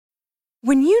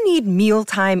When you need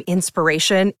mealtime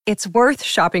inspiration, it's worth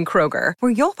shopping Kroger,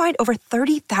 where you'll find over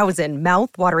 30,000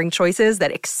 mouth-watering choices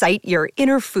that excite your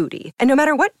inner foodie. And no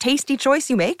matter what tasty choice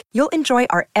you make, you'll enjoy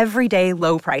our everyday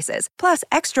low prices, plus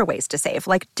extra ways to save,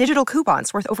 like digital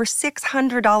coupons worth over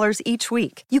 $600 each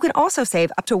week. You can also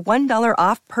save up to $1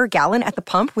 off per gallon at the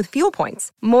pump with fuel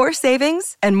points. More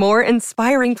savings and more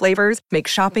inspiring flavors make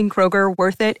shopping Kroger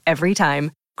worth it every time.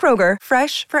 Kroger,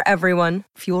 fresh for everyone.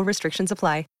 Fuel restrictions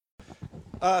apply.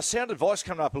 Sound advice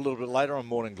coming up a little bit later on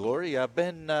Morning Glory.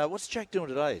 Ben, what's Jack doing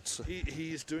today?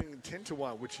 He's doing 10 to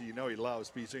 1, which you know he loves,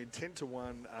 but he's doing 10 to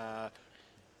 1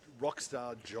 rock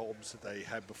star jobs that they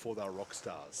had before they were rock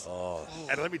stars. Oh.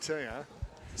 And let me tell you,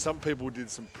 some people did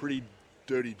some pretty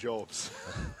dirty jobs.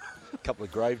 A couple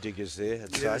of grave diggers there.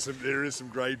 There is some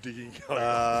grave digging going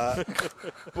on.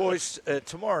 Boys,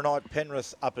 tomorrow night,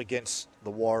 Penrith up against the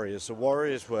Warriors. The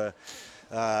Warriors were...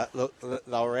 they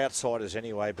were outsiders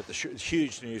anyway, but the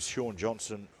huge news, Sean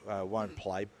Johnson won't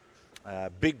play.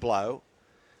 Big blow.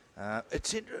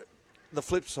 It's the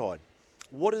flip side.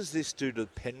 What does this do to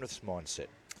Penrith's mindset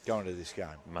going into this game?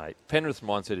 Mate, Penrith's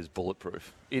mindset is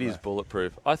bulletproof. It is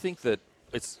bulletproof. I think that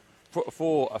it's,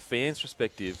 for a fan's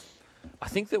perspective, I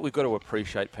think that we've got to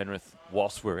appreciate Penrith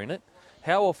whilst we're in it.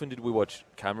 How often did we watch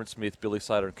Cameron Smith, Billy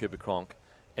Slater and Cooper Cronk,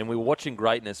 and we were watching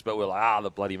greatness, but we're like, the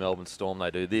bloody Melbourne Storm,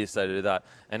 they do this, they do that.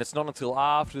 And it's not until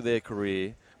after their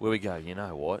career where we go, you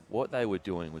know what? What they were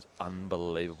doing was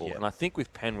unbelievable. Yep. And I think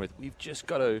with Penrith, we've just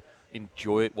got to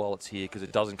enjoy it while it's here because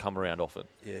it doesn't come around often.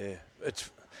 Yeah.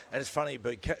 It's funny,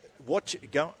 but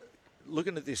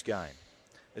looking at this game,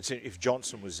 if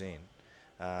Johnson was in,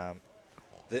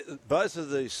 both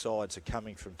of these sides are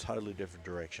coming from totally different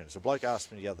directions. A bloke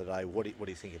asked me the other day, what do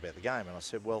you think about the game? And I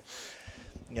said, well,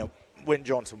 when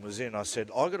Johnson was in, I said,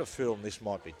 I've got a feeling this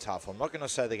might be tough. I'm not going to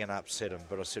say they're going to upset him,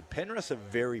 but I said, Penrith are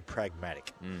very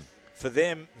pragmatic. For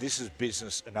them, this is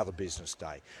business, another business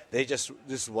day. This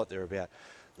is what they're about.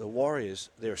 The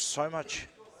Warriors, there's so much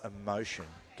emotion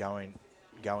going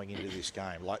into this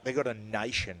game. Like, they've got a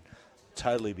nation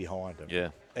totally behind them. Yeah.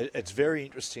 It's very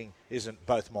interesting, isn't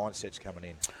both mindsets coming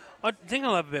in? I think I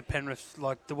love about Penrith,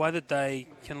 like the way that they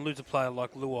can lose a player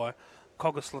like Luai,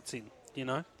 Cogger slots in.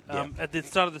 At the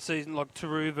start of the season, like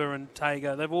Taruva and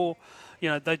Tago, they've all,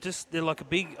 they're like a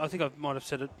big, I think I might have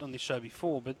said it on this show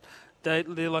before, but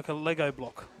they're like a Lego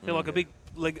block. They're like a big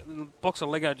box of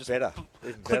Lego, just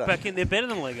click back in. They're better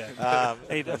than Lego.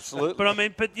 Absolutely.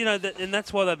 But and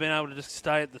that's why they've been able to just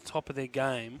stay at the top of their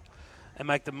game and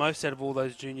make the most out of all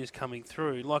those juniors coming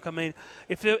through.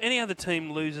 If any other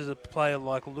team loses a player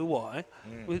like Luai,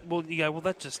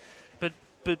 that's just, but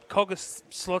Cogger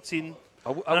slots in.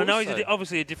 I know he's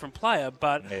obviously a different player,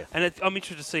 but I'm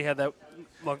interested to see how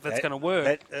that's going to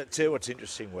work. Tell you what's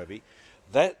interesting, Webby,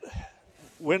 that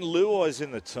when Luai's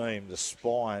in the team, the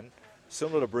spine,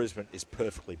 similar to Brisbane, is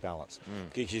perfectly balanced.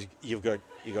 Because you've got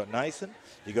Nathan,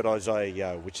 you've got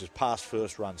Isaiah, which is past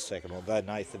first, run second. Although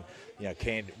Nathan,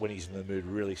 can, when he's in the mood,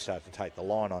 really start to take the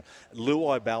line on.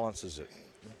 Luai balances it.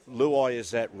 Luai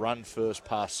is that run first,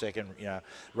 pass second,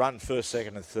 run first,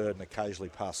 second and third, and occasionally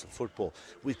pass the football.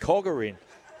 With Cogger in,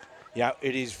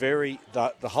 it is the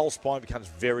whole spine becomes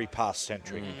very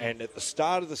pass-centric. And at the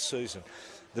start of the season,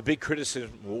 the big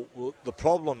criticism, the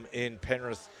problem in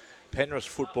Penrith's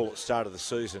football at the start of the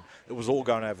season, it was all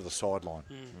going over the sideline.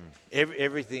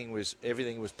 Everything was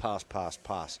pass.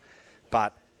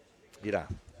 But,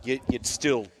 you'd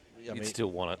still... You'd still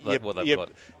want it, what they've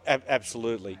got.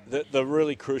 Absolutely. The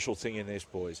really crucial thing in this,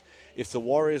 boys, if the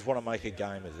Warriors want to make a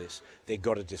game of this, they've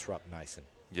got to disrupt Nathan.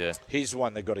 Yeah. He's the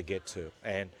one they've got to get to.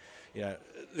 And,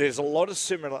 there's a lot of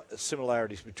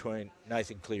similarities between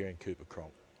Nathan Cleary and Cooper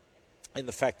Cronk. In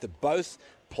the fact that both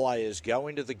players go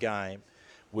into the game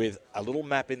with a little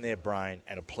map in their brain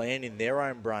and a plan in their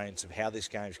own brains of how this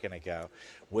game's going to go,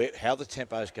 how the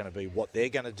tempo is going to be, what they're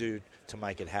going to do to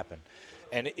make it happen.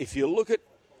 And if you look at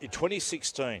in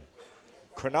 2016,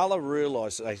 Cronulla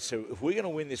realised, they said, if we're going to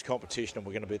win this competition and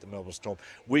we're going to beat the Melbourne Storm,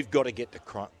 we've got to get to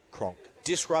Cronk.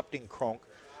 Disrupting Cronk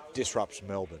disrupts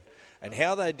Melbourne. And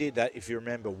how they did that, if you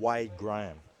remember, Wade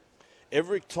Graham.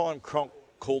 Every time Cronk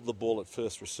called the ball at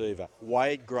first receiver,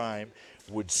 Wade Graham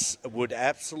would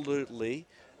absolutely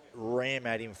ram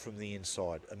at him from the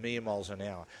inside, 1,000,000 miles an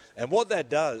hour. And what that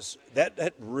does,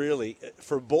 that really,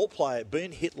 for a ball player,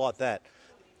 being hit like that,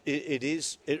 It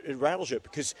is. It rattles you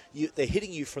because they're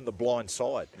hitting you from the blind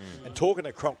side. And talking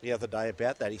to Cronk the other day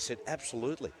about that, he said,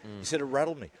 absolutely. He said, it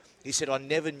rattled me. He said, I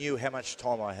never knew how much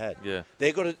time I had. Yeah.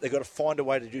 They've got to find a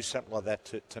way to do something like that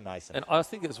to Nathan. And I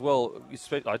think as well,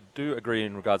 I do agree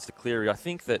in regards to Cleary. I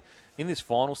think that in this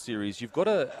final series, you've got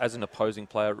to, as an opposing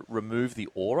player, remove the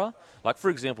aura. Like,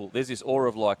 for example, there's this aura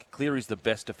of, like, Cleary's the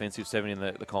best defensive 7 in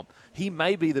the comp. He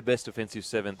may be the best defensive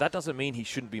 7. That doesn't mean he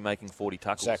shouldn't be making 40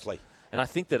 tackles. Exactly. And I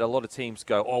think that a lot of teams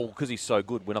go, oh, because he's so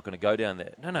good, we're not going to go down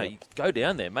there. No, you go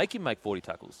down there. Make him make 40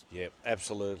 tackles. Yeah,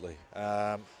 absolutely.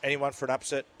 Anyone for an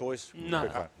upset, boys?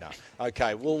 No. No.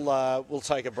 Okay, we'll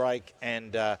take a break,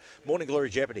 and Morning Glory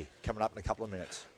Jeopardy coming up in a couple of minutes.